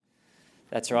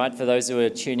That's right. For those who are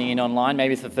tuning in online,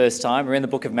 maybe for the first time, we're in the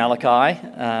book of Malachi.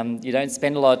 You don't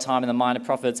spend a lot of time in the Minor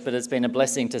Prophets, but it's been a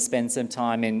blessing to spend some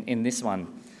time in this one.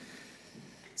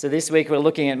 So this week we're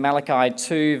looking at Malachi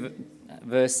 2,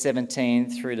 verse 17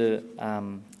 through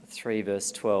to 3,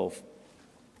 verse 12.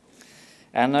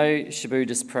 I know Shabu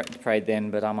just prayed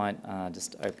then, but I might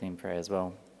just open in prayer as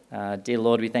well. Dear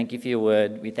Lord, we thank you for your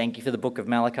word. We thank you for the book of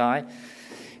Malachi.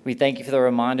 We thank you for the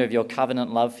reminder of your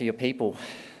covenant love for your people.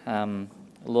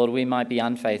 Lord, we might be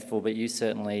unfaithful, but you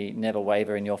certainly never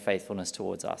waver in your faithfulness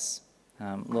towards us.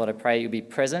 Lord, I pray you'll be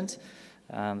present,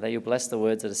 that you'll bless the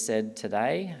words that are said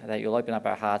today, that you'll open up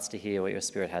our hearts to hear what your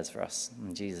Spirit has for us.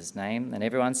 In Jesus' name. And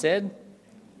everyone said,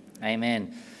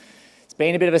 Amen. It's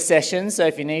been a bit of a session, so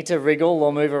if you need to wriggle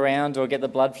or move around or get the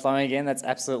blood flowing again, that's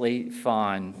absolutely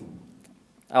fine.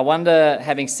 I wonder,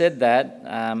 having said that,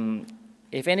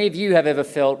 if any of you have ever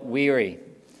felt weary.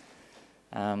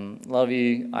 A lot of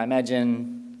you, I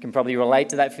imagine, can probably relate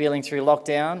to that feeling through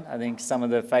lockdown. I think some of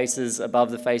the faces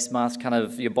above the face mask, kind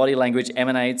of your body language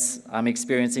emanates. I'm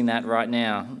experiencing that right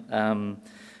now.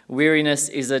 Weariness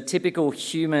is a typical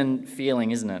human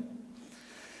feeling, isn't it?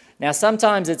 Now,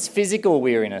 sometimes it's physical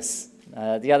weariness.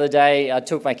 The other day, I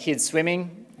took my kids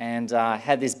swimming and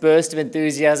had this burst of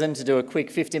enthusiasm to do a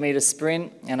quick 50-metre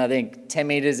sprint. And I think 10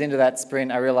 metres into that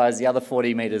sprint, I realised the other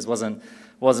 40 metres wasn't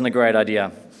a great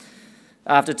idea.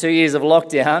 After 2 years of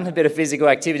lockdown, a bit of physical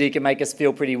activity can make us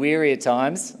feel pretty weary at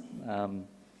times.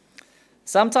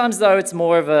 Sometimes, though, it's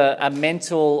more of a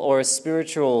mental or a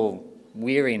spiritual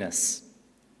weariness.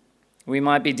 We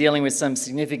might be dealing with some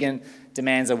significant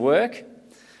demands of work.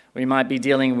 We might be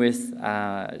dealing with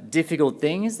difficult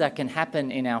things that can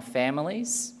happen in our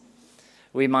families.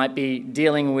 We might be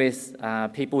dealing with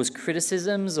people's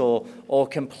criticisms or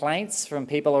complaints from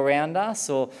people around us,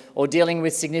 or dealing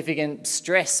with significant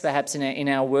stress perhaps in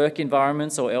our work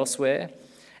environments or elsewhere.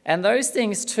 And those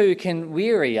things too can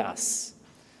weary us.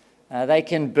 They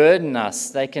can burden us.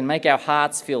 They can make our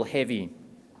hearts feel heavy.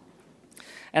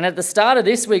 And at the start of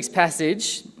this week's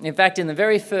passage, in fact in the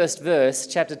very first verse,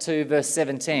 chapter 2, verse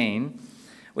 17,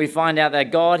 we find out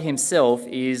that God himself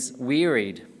is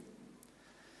wearied.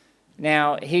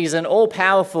 Now, he's an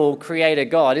all-powerful creator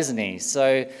God, isn't he?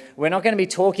 So we're not going to be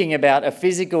talking about a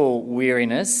physical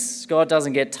weariness. God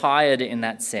doesn't get tired in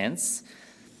that sense.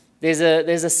 There's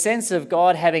a sense of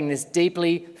God having this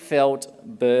deeply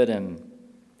felt burden.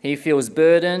 He feels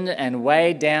burdened and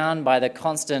weighed down by the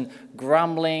constant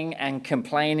grumbling and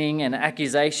complaining and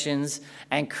accusations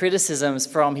and criticisms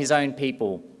from his own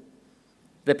people,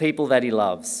 the people that he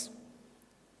loves.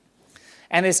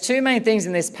 And there's two main things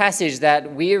in this passage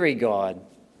that weary God.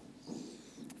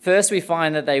 First, we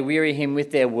find that they weary him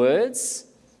with their words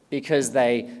because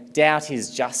they doubt his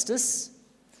justice.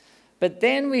 But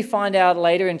then we find out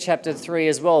later in chapter 3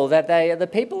 as well that the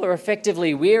people are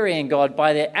effectively wearying God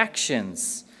by their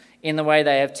actions in the way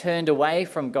they have turned away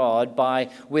from God by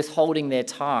withholding their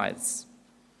tithes.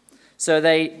 So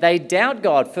they doubt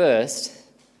God first,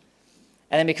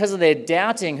 and then because of their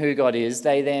doubting who God is,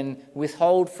 they then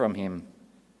withhold from him.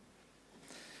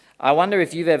 I wonder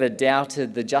if you've ever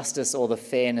doubted the justice or the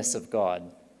fairness of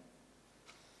God.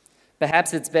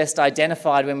 Perhaps it's best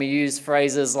identified when we use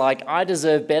phrases like, I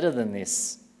deserve better than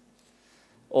this,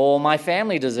 or my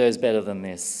family deserves better than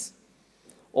this,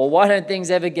 or why don't things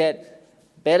ever get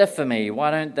better for me? Why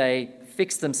don't they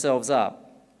fix themselves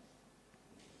up?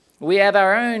 We have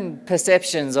our own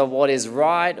perceptions of what is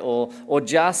right or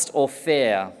just or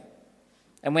fair.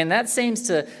 And when that seems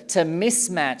to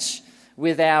mismatch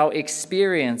with our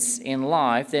experience in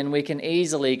life, then we can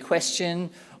easily question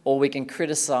or we can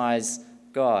criticize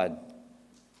God.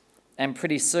 And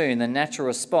pretty soon the natural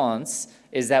response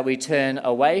is that we turn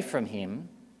away from him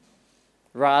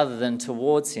rather than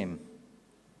towards him.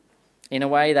 In a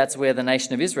way, that's where the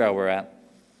nation of Israel were at.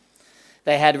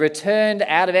 They had returned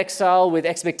out of exile with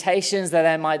expectations that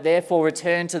they might therefore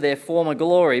return to their former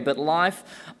glory, but life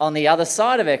on the other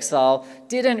side of exile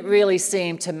didn't really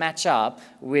seem to match up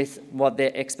with what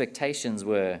their expectations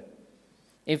were.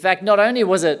 In fact, not only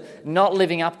was it not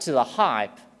living up to the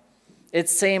hype, it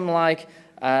seemed like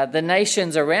the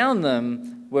nations around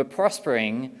them were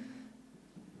prospering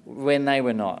when they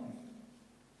were not.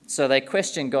 So they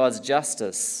questioned God's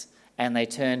justice and they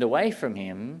turned away from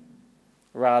him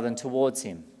rather than towards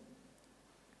him.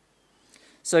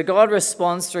 So God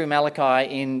responds through Malachi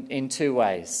in two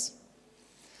ways.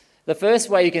 The first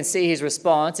way you can see his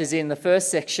response is in the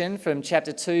first section from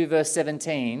chapter 2, verse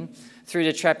 17, through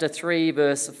to chapter 3,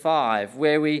 verse 5,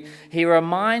 where he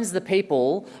reminds the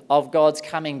people of God's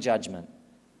coming judgment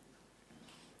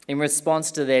in response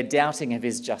to their doubting of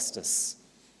his justice.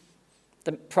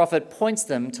 The prophet points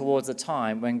them towards a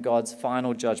time when God's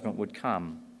final judgment would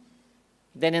come.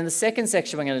 Then in the second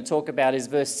section we're going to talk about is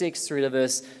verse 6 through to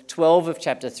verse 12 of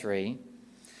chapter 3,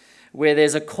 where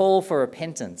there's a call for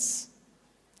repentance.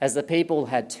 As the people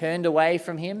had turned away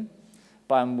from him,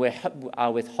 by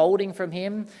withholding from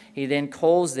him, he then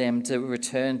calls them to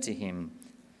return to him.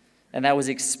 And that was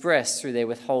expressed through their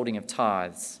withholding of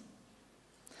tithes.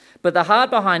 But the heart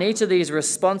behind each of these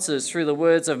responses through the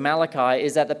words of Malachi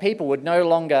is that the people would no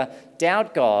longer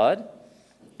doubt God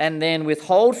and then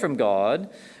withhold from God,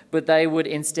 but they would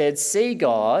instead see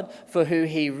God for who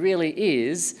he really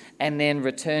is and then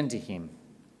return to him.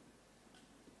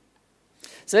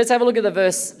 So let's have a look at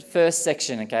the first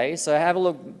section, okay? So have a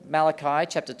look, Malachi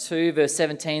chapter 2, verse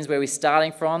 17 is where we're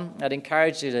starting from. I'd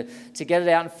encourage you to get it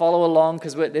out and follow along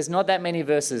because there's not that many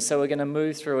verses, so we're going to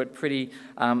move through it pretty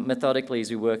methodically as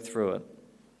we work through it.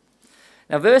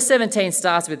 Now, verse 17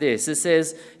 starts with this. It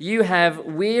says, "You have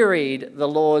wearied the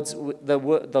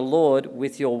Lord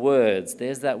with your words."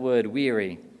 There's that word,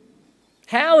 weary.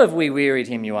 "How have we wearied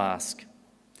him, you ask?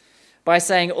 By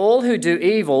saying all who do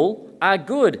evil are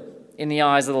good in the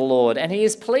eyes of the Lord, and he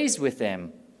is pleased with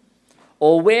them.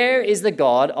 Or where is the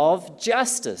God of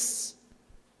justice?"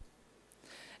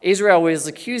 Israel was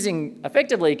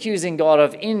effectively accusing God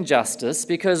of injustice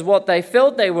because what they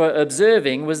felt they were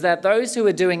observing was that those who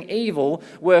were doing evil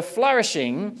were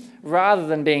flourishing rather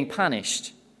than being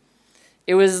punished.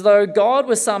 It was as though God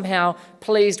was somehow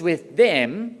pleased with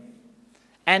them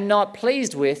and not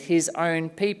pleased with his own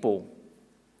people.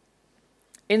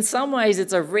 In some ways,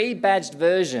 it's a rebadged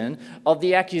version of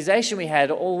the accusation we had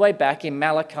all the way back in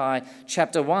Malachi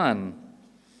chapter 1,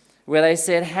 where they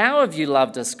said, "How have you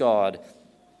loved us, God?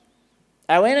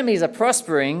 Our enemies are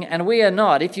prospering and we are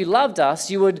not. If you loved us,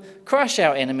 you would crush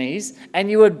our enemies and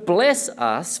you would bless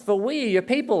us, for we are your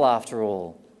people after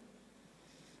all."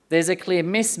 There's a clear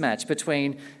mismatch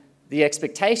between the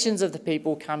expectations of the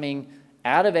people coming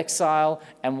out of exile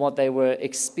and what they were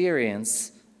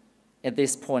experiencing at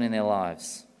this point in their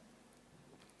lives.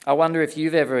 I wonder if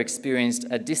you've ever experienced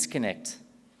a disconnect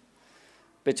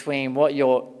between what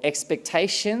your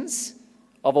expectations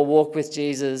of a walk with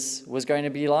Jesus was going to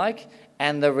be like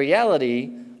and the reality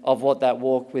of what that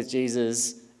walk with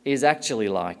Jesus is actually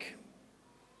like.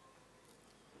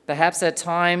 Perhaps at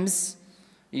times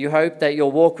you hope that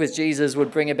your walk with Jesus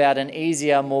would bring about an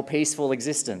easier, more peaceful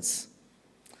existence,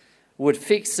 would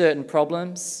fix certain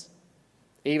problems,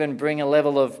 even bring a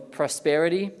level of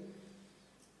prosperity,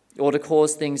 or to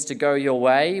cause things to go your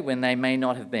way when they may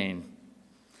not have been.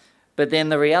 But then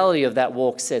the reality of that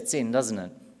walk sets in, doesn't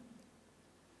it?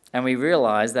 And we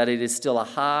realize that it is still a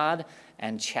hard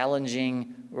and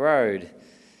challenging road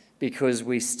because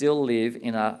we still live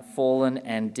in a fallen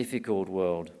and difficult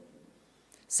world.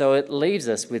 So it leaves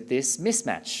us with this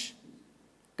mismatch.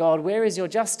 God, where is your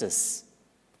justice?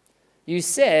 You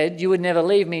said you would never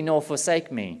leave me nor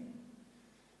forsake me.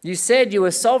 You said you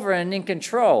were sovereign and in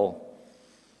control.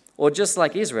 Or just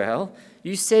like Israel,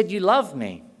 you said you love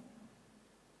me.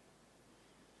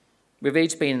 We've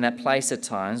each been in that place at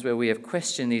times where we have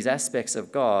questioned these aspects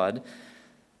of God.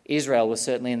 Israel was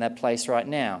certainly in that place right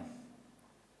now.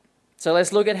 So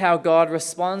let's look at how God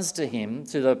responds to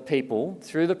the people,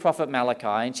 through the prophet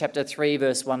Malachi in chapter 3,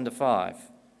 verse 1 to 5. It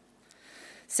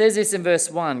says this in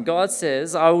verse 1, God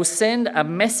says, "I will send a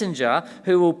messenger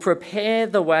who will prepare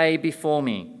the way before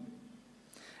me.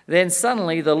 Then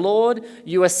suddenly the Lord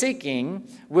you are seeking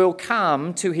will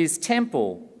come to his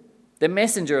temple. The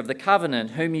messenger of the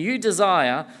covenant whom you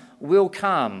desire will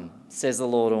come, says the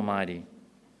Lord Almighty."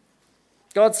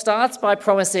 God starts by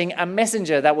promising a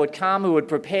messenger that would come who would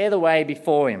prepare the way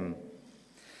before him.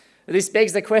 This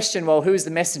begs the question, well, who's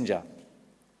the messenger?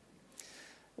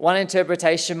 One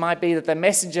interpretation might be that the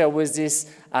messenger was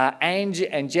this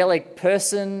angelic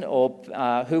person or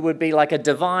who would be like a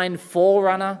divine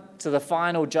forerunner to the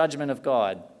final judgment of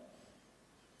God.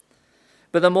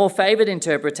 But the more favoured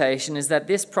interpretation is that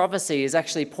this prophecy is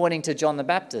actually pointing to John the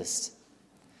Baptist.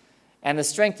 And the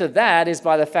strength of that is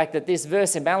by the fact that this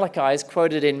verse in Malachi is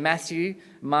quoted in Matthew,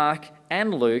 Mark,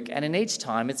 and Luke, and in each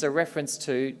time it's a reference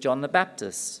to John the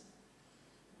Baptist.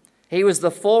 He was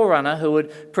the forerunner who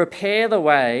would prepare the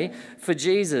way for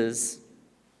Jesus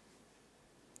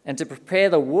and to prepare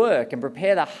the work and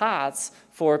prepare the hearts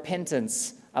for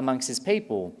repentance amongst his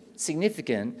people.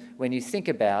 Significant when you think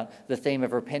about the theme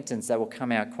of repentance that will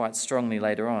come out quite strongly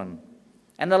later on.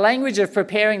 And the language of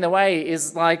preparing the way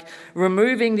is like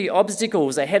removing the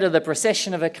obstacles ahead of the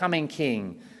procession of a coming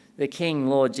king, the King,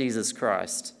 Lord Jesus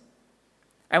Christ.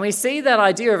 And we see that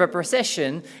idea of a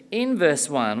procession in verse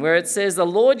 1, where it says, "The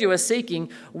Lord you are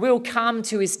seeking will come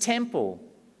to his temple."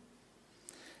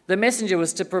 The messenger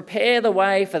was to prepare the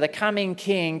way for the coming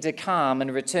king to come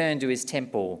and return to his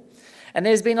temple. And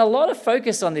there's been a lot of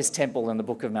focus on this temple in the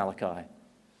book of Malachi.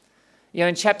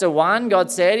 In chapter 1,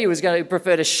 God said he was going to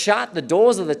prefer to shut the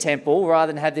doors of the temple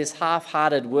rather than have this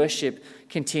half-hearted worship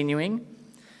continuing.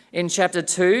 In chapter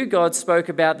 2, God spoke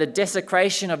about the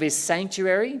desecration of his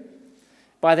sanctuary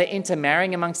by the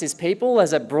intermarrying amongst his people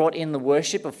as it brought in the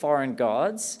worship of foreign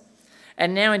gods.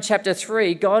 And now in chapter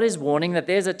 3, God is warning that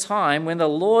there's a time when the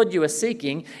Lord you are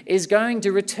seeking is going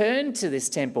to return to this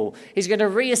temple. He's going to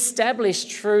re-establish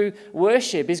true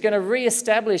worship. He's going to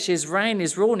re-establish his reign,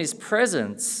 his rule, and his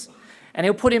presence. And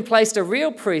he'll put in place a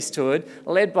real priesthood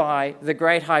led by the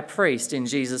great high priest in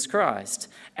Jesus Christ.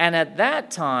 And at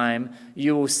that time,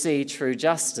 you will see true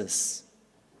justice.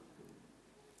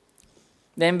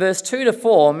 Then verse 2 to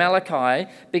 4, Malachi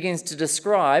begins to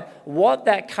describe what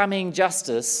that coming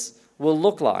justice will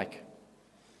look like.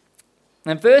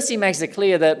 And first he makes it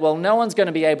clear that, no one's going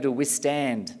to be able to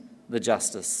withstand the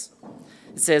justice.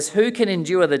 It says, who can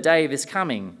endure the day of his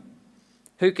coming?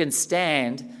 Who can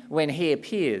stand when he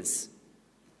appears?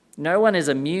 No one is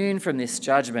immune from this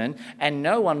judgment, and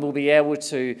no one will be able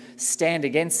to stand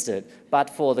against it but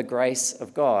for the grace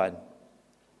of God.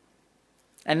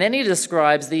 And then he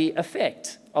describes the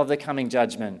effect of the coming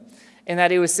judgment, in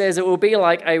that he says it will be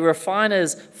like a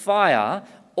refiner's fire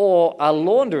or a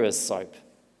launderer's soap.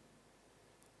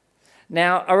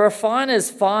 Now, a refiner's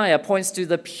fire points to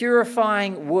the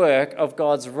purifying work of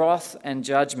God's wrath and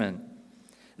judgment.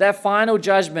 That final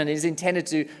judgment is intended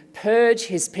to purge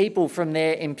his people from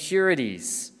their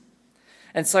impurities.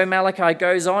 And so Malachi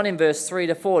goes on in verse 3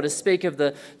 to 4 to speak of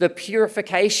the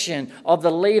purification of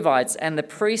the Levites and the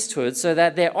priesthood so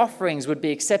that their offerings would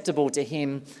be acceptable to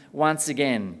him once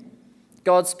again.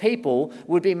 God's people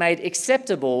would be made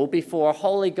acceptable before a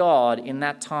holy God in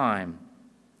that time.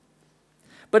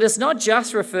 But it's not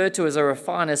just referred to as a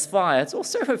refiner's fire, it's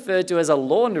also referred to as a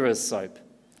launderer's soap.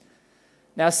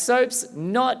 Now, soap's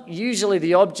not usually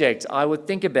the object I would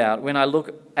think about when I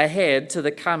look ahead to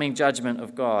the coming judgment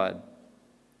of God.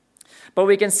 But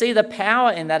we can see the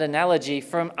power in that analogy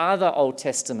from other Old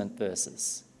Testament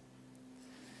verses.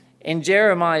 In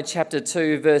Jeremiah chapter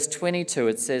 2, verse 22,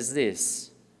 it says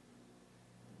this,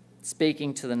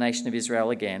 speaking to the nation of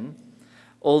Israel again,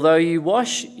 although you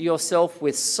wash yourself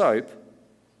with soap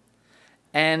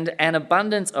and an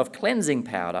abundance of cleansing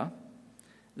powder,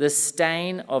 the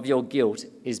stain of your guilt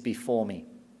is before me.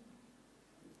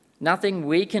 Nothing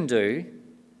we can do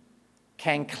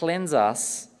can cleanse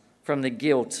us from the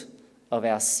guilt of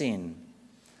our sin.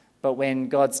 But when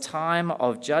God's time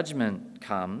of judgment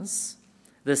comes,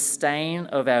 the stain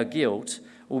of our guilt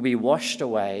will be washed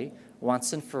away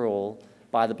once and for all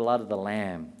by the blood of the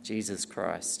Lamb, Jesus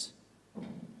Christ.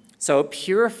 So it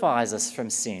purifies us from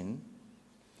sin,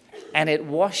 and it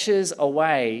washes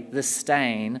away the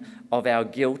stain of our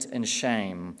guilt and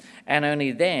shame. And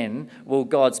only then will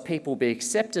God's people be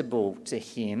acceptable to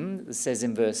him, it says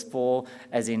in verse 4,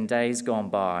 as in days gone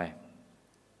by.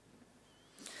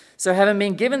 So having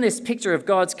been given this picture of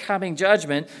God's coming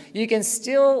judgment, you can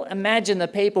still imagine the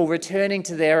people returning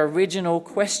to their original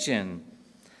question.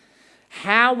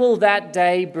 How will that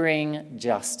day bring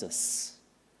justice?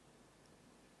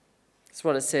 That's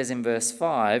what it says in verse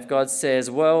 5. God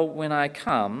says, when I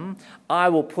come, I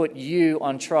will put you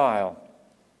on trial.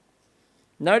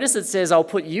 Notice it says, I'll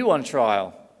put you on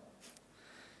trial.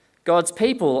 God's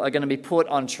people are going to be put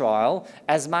on trial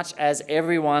as much as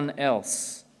everyone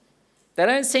else. They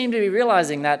don't seem to be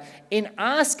realizing that in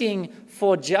asking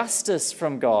for justice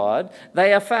from God,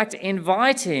 they are in fact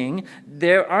inviting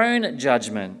their own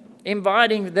judgment,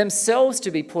 inviting themselves to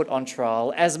be put on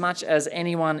trial as much as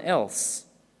anyone else.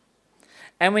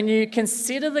 And when you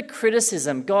consider the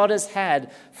criticism God has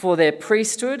had for their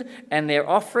priesthood and their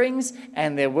offerings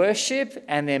and their worship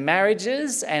and their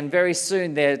marriages and very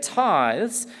soon their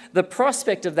tithes, the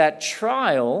prospect of that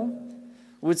trial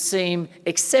would seem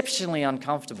exceptionally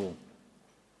uncomfortable.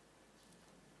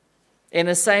 In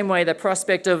the same way, the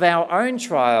prospect of our own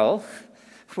trial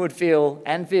would feel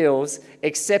and feels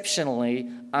exceptionally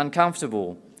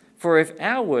uncomfortable. For if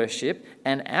our worship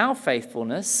and our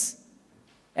faithfulness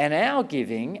and our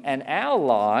giving and our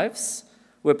lives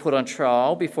were put on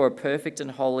trial before a perfect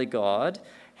and holy God,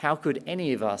 how could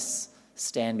any of us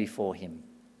stand before him?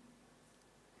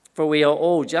 For we are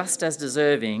all just as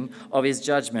deserving of his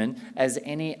judgment as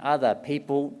any other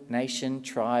people, nation,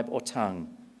 tribe, or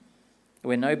tongue.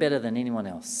 We're no better than anyone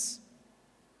else.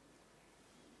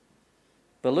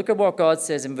 But look at what God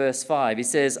says in verse 5. He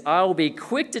says, I will be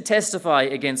quick to testify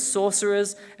against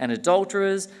sorcerers and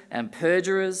adulterers and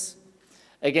perjurers,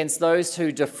 against those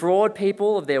who defraud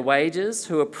people of their wages,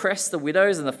 who oppress the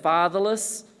widows and the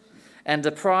fatherless, and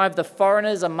deprive the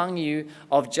foreigners among you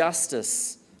of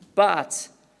justice. But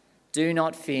do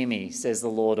not fear me, says the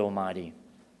Lord Almighty.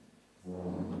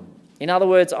 In other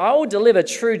words, I will deliver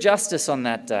true justice on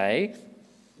that day.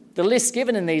 The list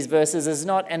given in these verses is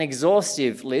not an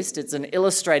exhaustive list, it's an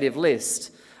illustrative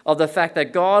list of the fact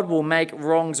that God will make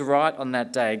wrongs right on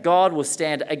that day. God will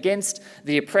stand against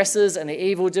the oppressors and the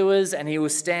evildoers, and he will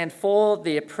stand for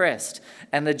the oppressed.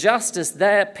 And the justice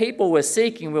that people were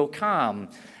seeking will come.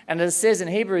 And as it says in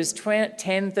Hebrews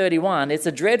 10:31, it's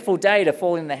a dreadful day to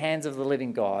fall in the hands of the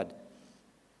living God.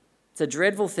 It's a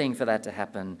dreadful thing for that to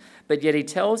happen. But yet he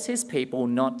tells his people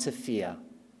not to fear.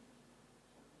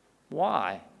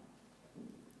 Why?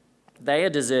 They are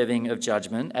deserving of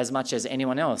judgment as much as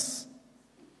anyone else.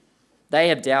 They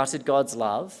have doubted God's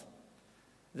love.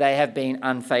 They have been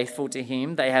unfaithful to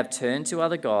him. They have turned to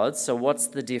other gods. So what's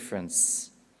the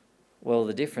difference? Well,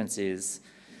 the difference is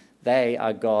they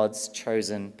are God's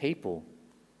chosen people.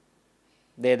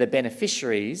 They're the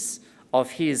beneficiaries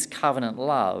of his covenant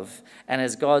love. And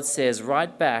as God says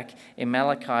right back in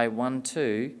Malachi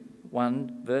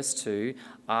 1 verse 2,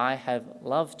 I have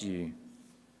loved you.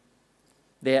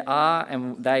 They are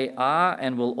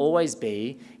and will always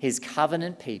be his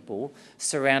covenant people,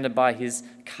 surrounded by his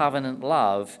covenant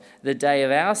love. The day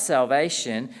of our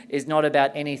salvation is not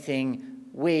about anything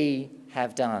we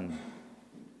have done.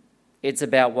 It's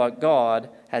about what God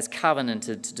has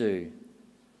covenanted to do.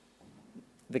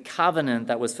 The covenant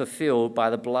that was fulfilled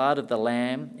by the blood of the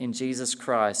Lamb in Jesus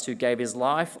Christ, who gave his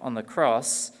life on the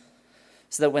cross,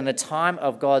 so that when the time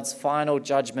of God's final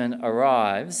judgment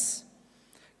arrives,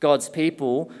 God's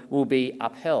people will be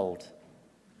upheld.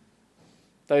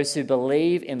 Those who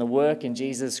believe in the work in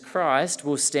Jesus Christ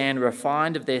will stand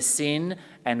refined of their sin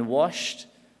and washed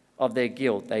of their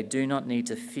guilt. They do not need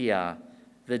to fear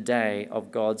the day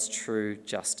of God's true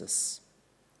justice.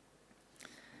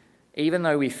 Even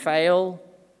though we fail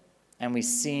and we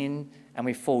sin and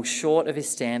we fall short of his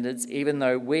standards, even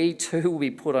though we too will be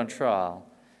put on trial,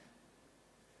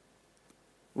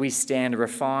 we stand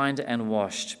refined and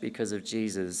washed because of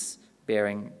Jesus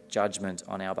bearing judgment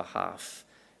on our behalf,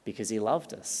 because he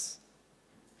loved us.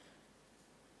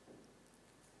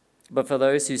 But for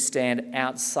those who stand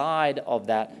outside of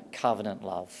that covenant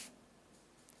love,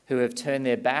 who have turned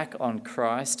their back on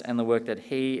Christ and the work that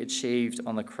he achieved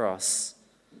on the cross,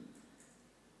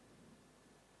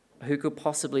 who could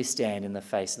possibly stand in the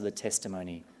face of the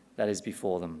testimony that is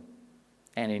before them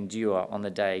and endure on the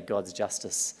day God's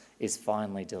justice is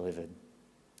finally delivered?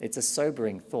 It's a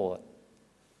sobering thought.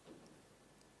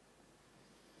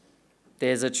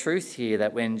 There's a truth here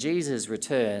that when Jesus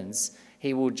returns,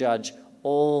 he will judge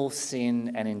all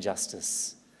sin and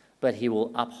injustice, but he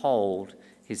will uphold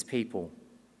his people.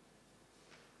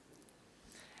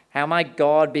 How might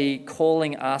God be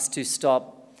calling us to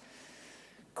stop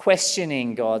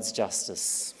questioning God's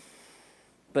justice,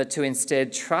 but to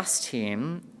instead trust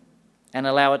him and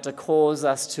allow it to cause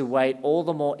us to wait all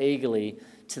the more eagerly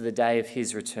to the day of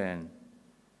his return?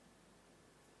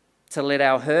 To let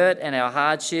our hurt and our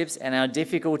hardships and our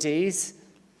difficulties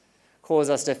cause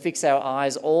us to fix our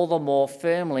eyes all the more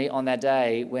firmly on that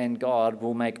day when God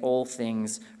will make all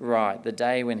things right, the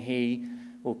day when he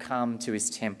will come to his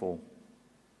temple.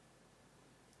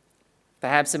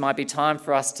 Perhaps it might be time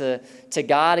for us to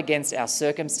guard against our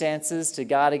circumstances, to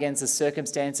guard against the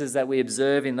circumstances that we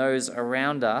observe in those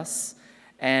around us,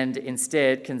 and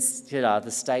instead consider the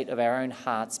state of our own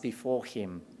hearts before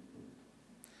him,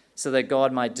 so that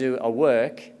God might do a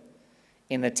work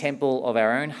in the temple of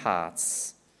our own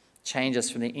hearts, change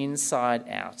us from the inside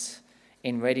out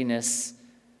in readiness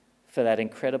for that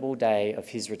incredible day of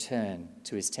his return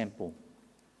to his temple.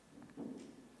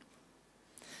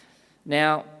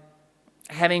 Now,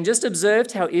 having just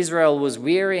observed how Israel was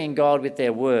wearying God with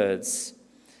their words,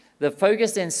 the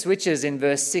focus then switches in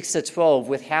verse 6 to 12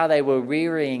 with how they were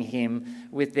wearying him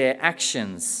with their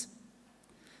actions.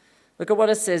 Look at what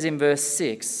it says in verse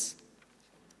 6.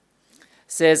 It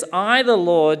says, I, the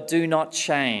Lord, do not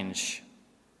change.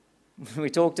 We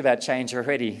talked about change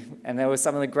already, and there were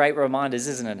some of the great reminders,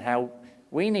 isn't it, how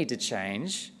we need to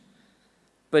change,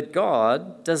 but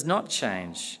God does not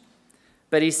change.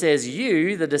 But he says,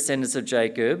 you, the descendants of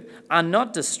Jacob, are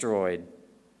not destroyed.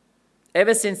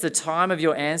 Ever since the time of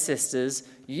your ancestors,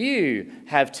 you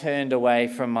have turned away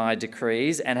from my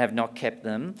decrees and have not kept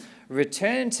them.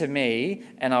 Return to me,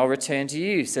 and I'll return to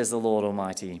you, says the Lord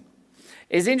Almighty.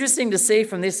 It's interesting to see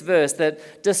from this verse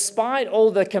that despite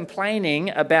all the complaining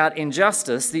about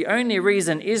injustice, the only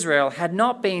reason Israel had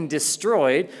not been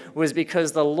destroyed was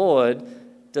because the Lord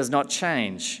does not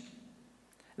change.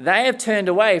 They have turned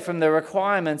away from the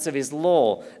requirements of his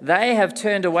law. They have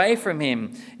turned away from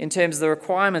him in terms of the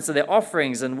requirements of their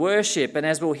offerings and worship, and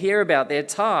as we'll hear about, their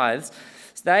tithes.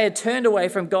 They had turned away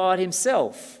from God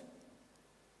himself.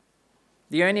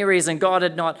 The only reason God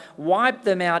had not wiped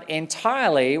them out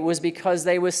entirely was because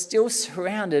they were still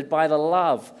surrounded by the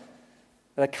love,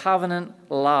 the covenant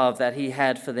love that he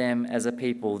had for them as a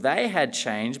people. They had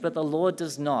changed, but the Lord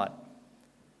does not.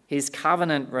 His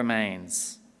covenant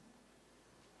remains.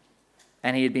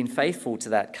 And he had been faithful to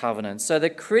that covenant. So the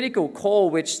critical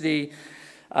call which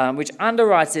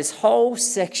underwrites this whole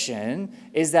section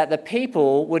is that the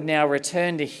people would now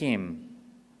return to him.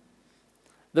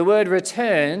 The word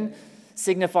return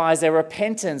signifies a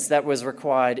repentance that was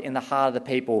required in the heart of the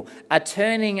people, a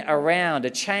turning around, a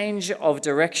change of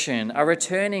direction, a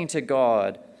returning to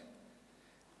God.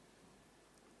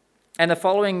 And the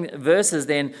following verses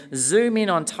then zoom in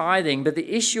on tithing, but the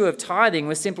issue of tithing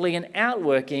was simply an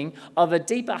outworking of a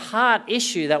deeper heart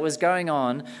issue that was going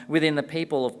on within the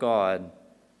people of God.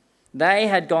 They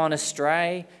had gone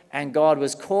astray, and God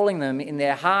was calling them in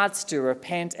their hearts to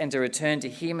repent and to return to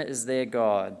him as their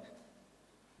God.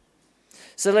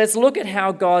 So let's look at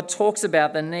how God talks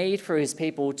about the need for his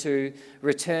people to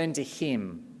return to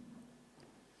him.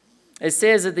 It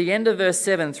says at the end of verse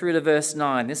 7 through to verse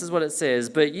 9, this is what it says,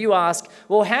 "But you ask,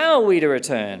 well, how are we to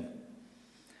return?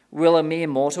 Will a mere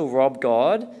mortal rob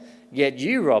God? Yet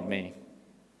you rob me.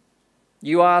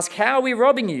 You ask, how are we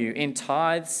robbing you? In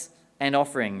tithes and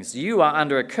offerings. You are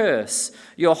under a curse,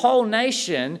 your whole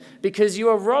nation, because you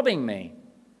are robbing me."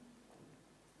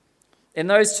 In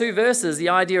those two verses, the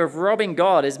idea of robbing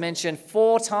God is mentioned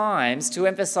 4 times to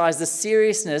emphasize the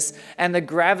seriousness and the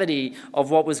gravity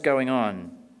of what was going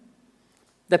on.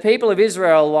 The people of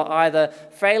Israel were either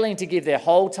failing to give their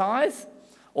whole tithe,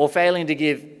 or failing to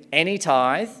give any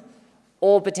tithe,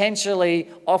 or potentially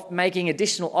making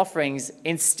additional offerings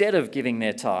instead of giving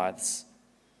their tithes.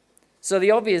 So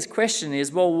the obvious question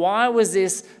is, well, why was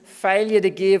this failure to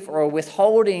give or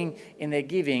withholding in their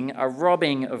giving a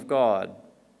robbing of God?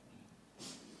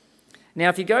 Now,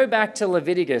 if you go back to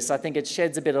Leviticus, I think it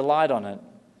sheds a bit of light on it.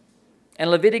 In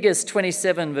Leviticus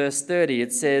 27, verse 30,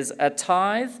 it says, "A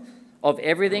tithe of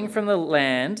everything from the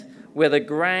land, whether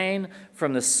grain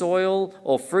from the soil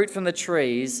or fruit from the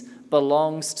trees,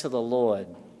 belongs to the Lord.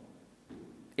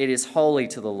 It is holy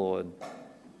to the Lord."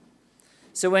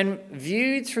 So when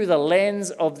viewed through the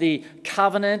lens of the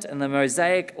covenant and the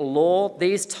Mosaic law,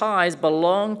 these tithes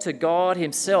belong to God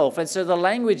himself. And so the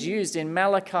language used in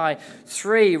Malachi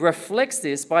 3 reflects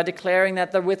this by declaring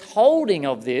that the withholding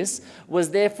of this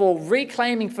was therefore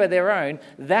reclaiming for their own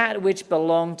that which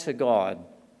belonged to God.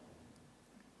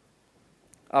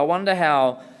 I wonder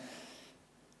how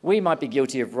we might be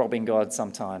guilty of robbing God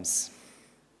sometimes,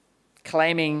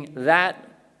 claiming that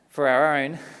for our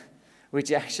own,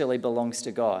 which actually belongs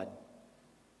to God.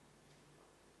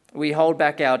 We hold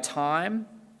back our time.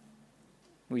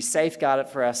 We safeguard it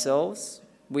for ourselves.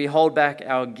 We hold back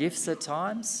our gifts at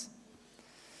times,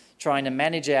 trying to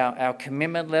manage our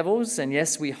commitment levels. And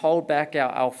yes, we hold back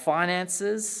our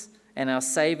finances and our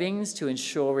savings to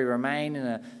ensure we remain in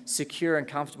a secure and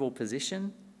comfortable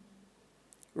position,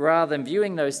 rather than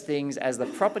viewing those things as the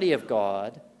property of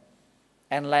God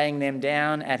and laying them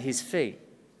down at his feet.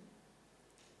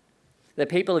 The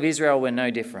people of Israel were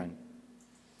no different.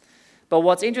 But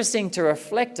what's interesting to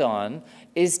reflect on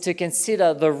is to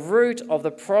consider the root of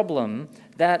the problem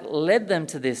that led them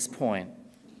to this point.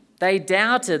 They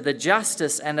doubted the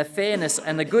justice and the fairness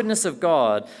and the goodness of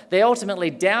God. They ultimately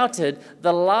doubted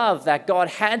the love that God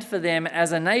had for them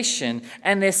as a nation,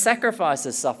 and their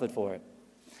sacrifices suffered for it.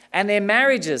 And their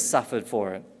marriages suffered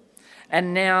for it.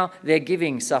 And now their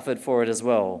giving suffered for it as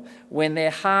well. When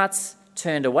their hearts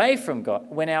turned away from God,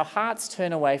 when our hearts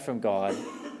turn away from God,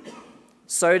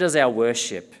 so does our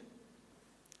worship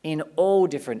in all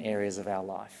different areas of our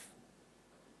life.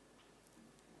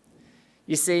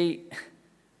 You see,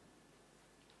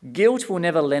 guilt will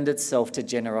never lend itself to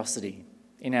generosity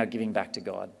in our giving back to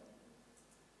God.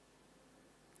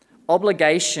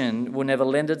 Obligation will never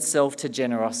lend itself to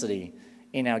generosity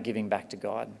in our giving back to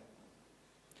God.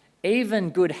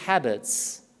 Even good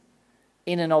habits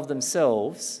in and of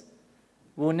themselves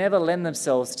will never lend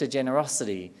themselves to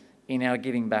generosity in our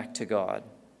giving back to God.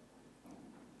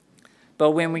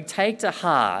 But when we take to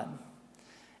heart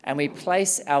and we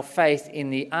place our faith in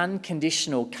the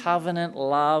unconditional covenant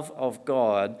love of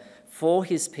God for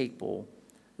his people,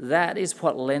 that is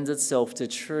what lends itself to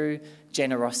true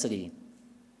generosity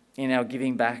in our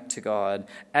giving back to God,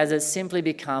 as it simply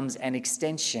becomes an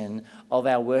extension of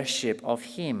our worship of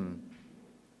him.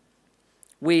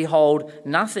 We hold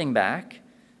nothing back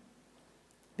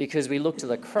because we look to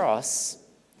the cross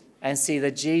and see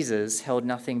that Jesus held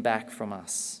nothing back from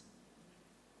us.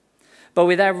 But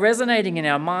with that resonating in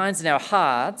our minds and our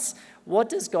hearts, what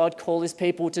does God call his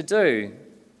people to do?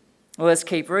 Well, let's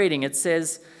keep reading. It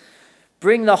says,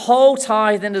 "Bring the whole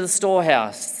tithe into the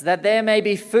storehouse, that there may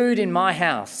be food in my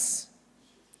house.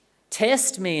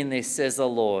 Test me in this, says the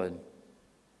Lord."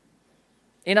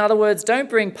 In other words, don't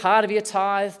bring part of your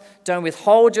tithe, don't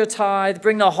withhold your tithe,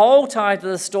 bring the whole tithe to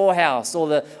the storehouse or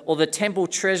the temple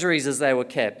treasuries as they were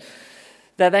kept,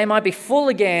 that they might be full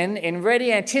again in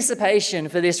ready anticipation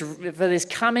for this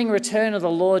coming return of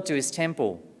the Lord to his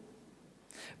temple.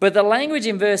 But the language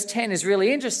in verse 10 is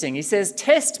really interesting. He says,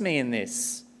 "Test me in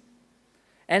this,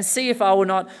 and see if I will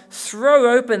not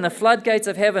throw open the floodgates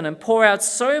of heaven and pour out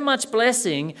so much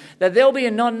blessing that there'll be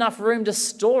not enough room to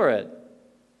store it."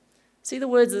 See the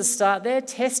words at the start there?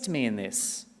 Test me in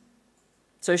this.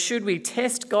 So should we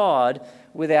test God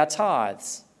with our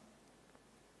tithes?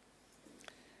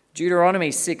 Deuteronomy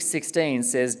 6:16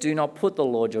 says, "Do not put the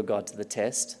Lord your God to the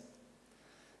test."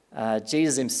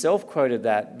 Jesus himself quoted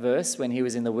that verse when he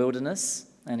was in the wilderness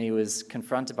and he was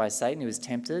confronted by Satan. He was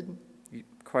tempted. He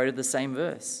quoted the same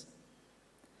verse.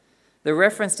 The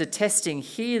reference to testing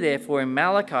here, therefore, in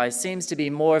Malachi seems to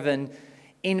be more of an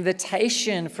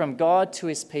invitation from God to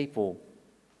his people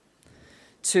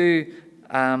to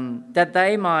that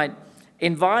they might,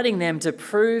 inviting them to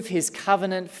prove his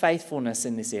covenant faithfulness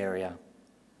in this area.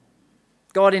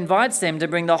 God invites them to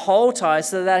bring the whole tithe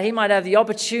so that he might have the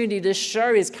opportunity to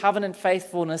show his covenant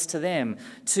faithfulness to them,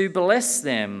 to bless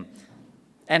them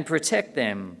and protect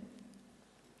them.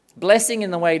 Blessing in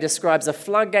the way he describes the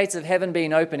floodgates of heaven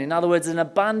being open. In other words, an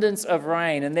abundance of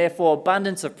rain and therefore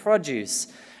abundance of produce.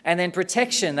 And then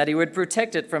protection, that he would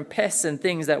protect it from pests and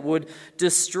things that would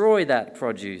destroy that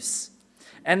produce.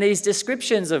 And these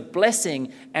descriptions of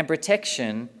blessing and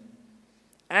protection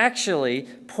actually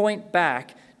point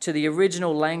back to the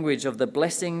original language of the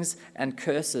blessings and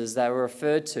curses that were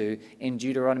referred to in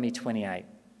Deuteronomy 28.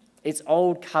 It's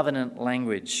old covenant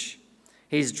language.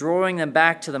 He's drawing them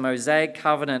back to the Mosaic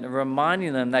covenant and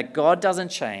reminding them that God doesn't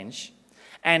change,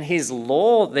 and his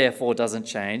law, therefore, doesn't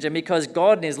change. And because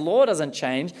God and his law doesn't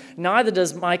change, neither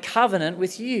does my covenant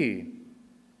with you.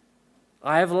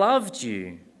 I have loved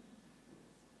you.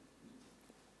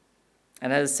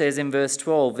 And as it says in verse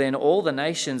 12, "Then all the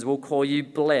nations will call you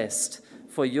blessed,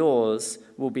 for yours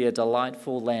will be a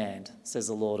delightful land, says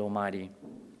the Lord Almighty."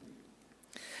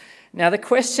 Now the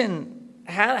question,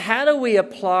 how do we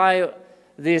apply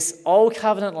this old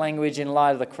covenant language in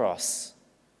light of the cross?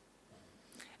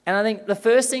 And I think the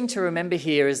first thing to remember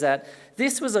here is that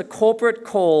this was a corporate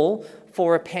call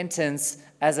for repentance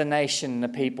as a nation and a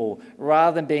people,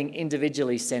 rather than being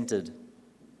individually centered.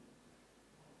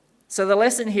 So the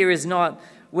lesson here is not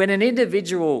when an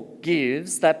individual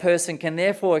gives, that person can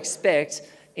therefore expect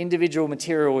individual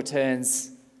material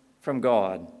returns from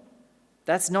God.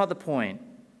 That's not the point.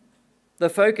 The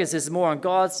focus is more on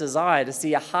God's desire to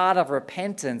see a heart of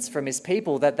repentance from his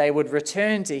people, that they would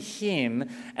return to him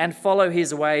and follow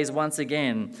his ways once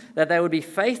again, that they would be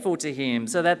faithful to him,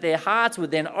 so that their hearts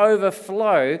would then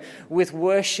overflow with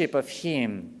worship of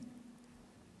him.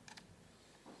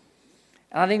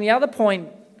 And I think the other point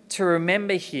to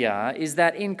remember here is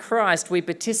that in Christ we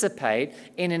participate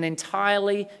in an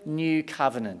entirely new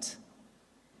covenant,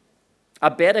 a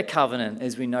better covenant,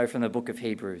 as we know from the book of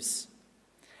Hebrews.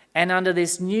 And under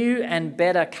this new and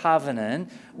better covenant,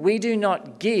 we do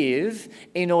not give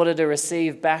in order to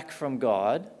receive back from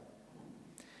God.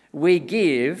 We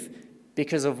give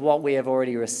because of what we have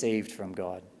already received from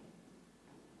God.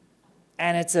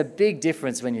 And it's a big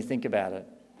difference when you think about it.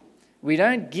 We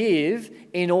don't give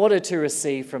in order to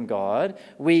receive from God.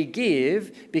 We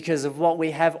give because of what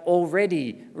we have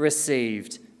already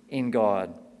received in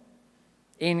God.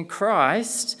 In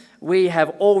Christ, we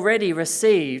have already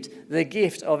received the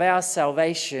gift of our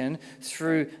salvation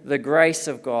through the grace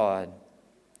of God.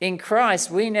 In Christ,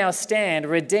 we now stand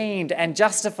redeemed and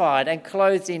justified and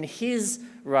clothed in his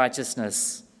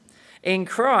righteousness. In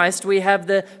Christ, we have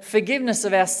the forgiveness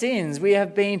of our sins. We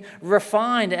have been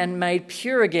refined and made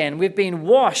pure again. We've been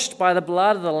washed by the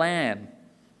blood of the Lamb.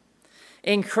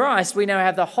 In Christ, we now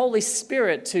have the Holy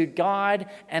Spirit to guide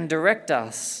and direct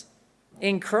us.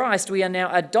 In Christ, we are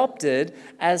now adopted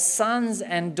as sons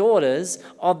and daughters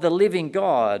of the living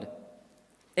God.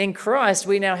 In Christ,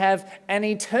 we now have an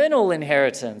eternal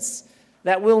inheritance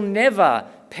that will never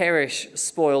perish,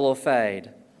 spoil, or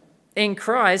fade. In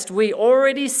Christ, we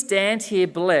already stand here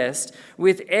blessed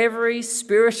with every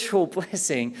spiritual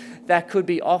blessing that could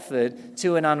be offered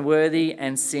to an unworthy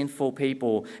and sinful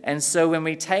people. And so when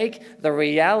we take the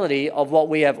reality of what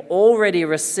we have already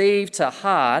received to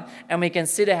heart and we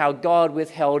consider how God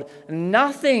withheld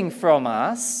nothing from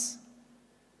us,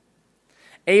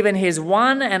 even his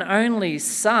one and only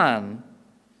Son,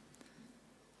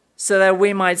 so that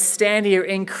we might stand here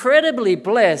incredibly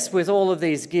blessed with all of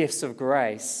these gifts of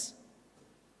grace,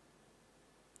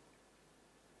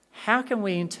 how can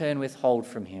we in turn withhold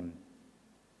from him?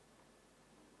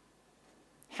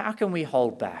 How can we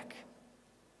hold back?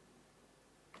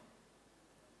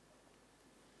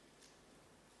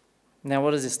 Now,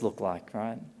 what does this look like,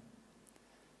 right?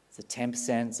 Is it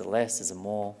 10%? Is it less? Is it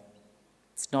more?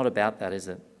 It's not about that, is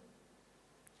it?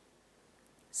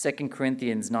 2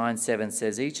 Corinthians 9:7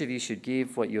 says, each of you should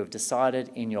give what you have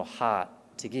decided in your heart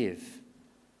to give.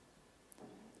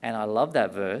 And I love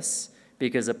that verse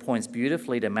because it points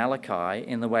beautifully to Malachi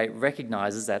in the way it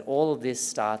recognizes that all of this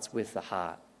starts with the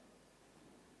heart.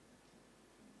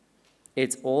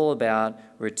 It's all about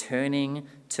returning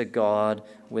to God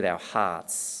with our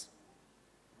hearts.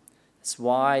 That's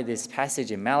why this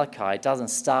passage in Malachi doesn't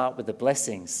start with the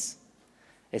blessings.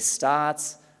 It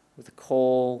starts with a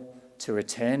call to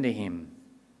return to him.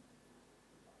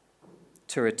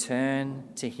 To return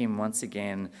to him once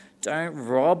again. Don't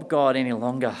rob God any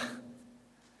longer.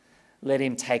 Let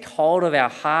him take hold of our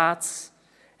hearts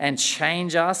and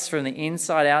change us from the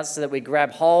inside out so that we grab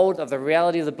hold of the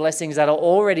reality of the blessings that are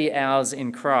already ours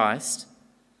in Christ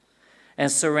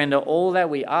and surrender all that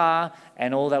we are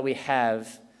and all that we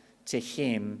have to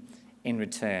him in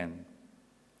return.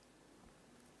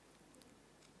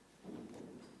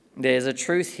 There's a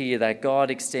truth here that God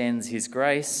extends his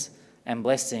grace and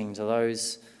blessing to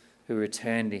those who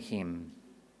return to him.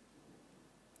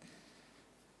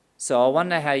 So I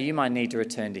wonder how you might need to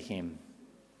return to him,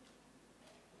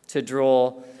 to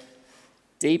draw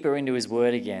deeper into his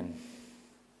word again,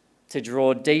 to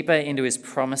draw deeper into his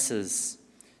promises,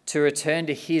 to return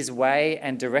to his way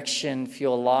and direction for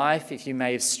your life if you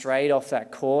may have strayed off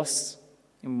that course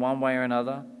in one way or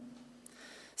another,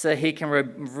 so that he can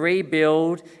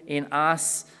rebuild in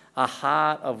us a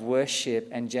heart of worship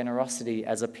and generosity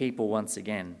as a people once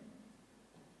again.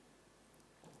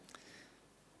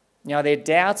 Now, there are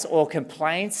doubts or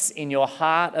complaints in your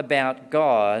heart about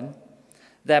God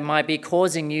that might be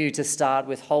causing you to start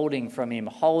withholding from him,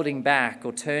 holding back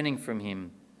or turning from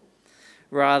him,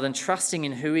 rather than trusting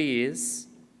in who he is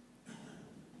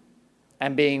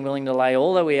and being willing to lay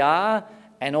all that we are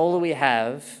and all that we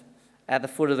have at the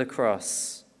foot of the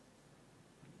cross.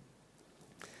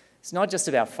 It's not just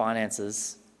about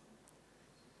finances.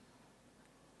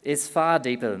 It's far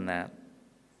deeper than that.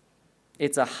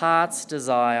 It's a heart's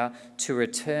desire to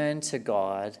return to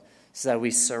God so that we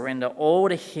surrender all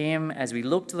to him as we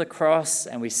look to the cross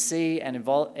and we see and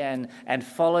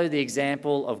follow the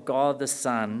example of God the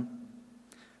Son,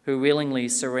 who willingly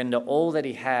surrendered all that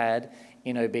he had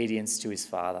in obedience to his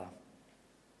Father.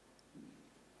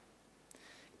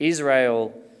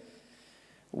 Israel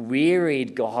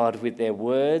wearied God with their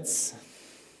words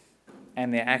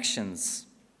and their actions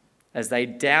as they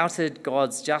doubted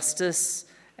God's justice,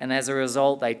 and as a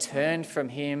result they turned from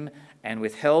him and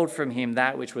withheld from him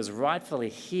that which was rightfully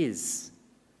his.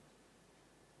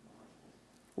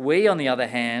 We, on the other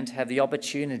hand, have the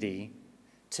opportunity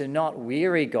to not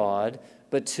weary God,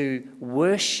 but to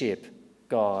worship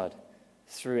God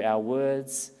through our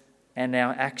words and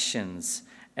our actions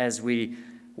as we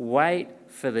wait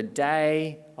for the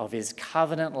day of his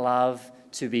covenant love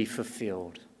to be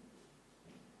fulfilled.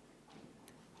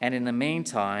 And in the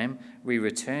meantime, we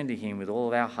return to him with all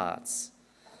of our hearts,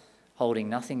 holding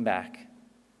nothing back,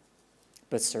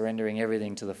 but surrendering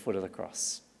everything to the foot of the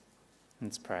cross.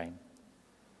 Let's pray.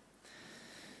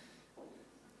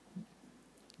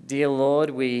 Dear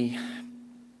Lord, we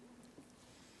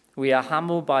are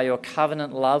humbled by your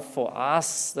covenant love for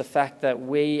us, the fact that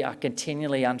we are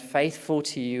continually unfaithful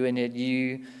to you and yet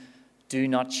you do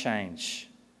not change.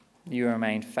 You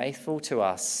remain faithful to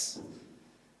us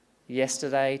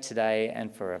yesterday, today,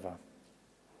 and forever.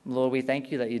 Lord, we thank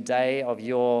you that your day of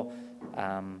your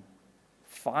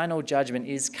final judgment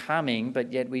is coming,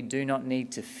 but yet we do not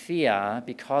need to fear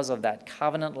because of that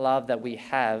covenant love that we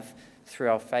have through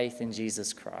our faith in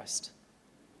Jesus Christ.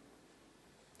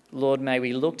 Lord, may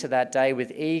we look to that day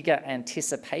with eager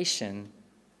anticipation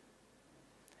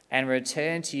and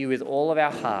return to you with all of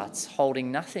our hearts,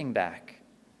 holding nothing back,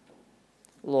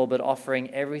 Lord, but offering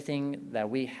everything that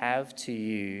we have to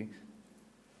you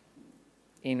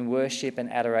in worship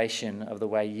and adoration of the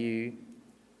way you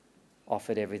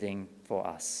offered everything for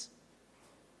us.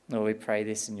 Lord, we pray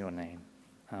this in your name.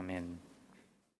 Amen.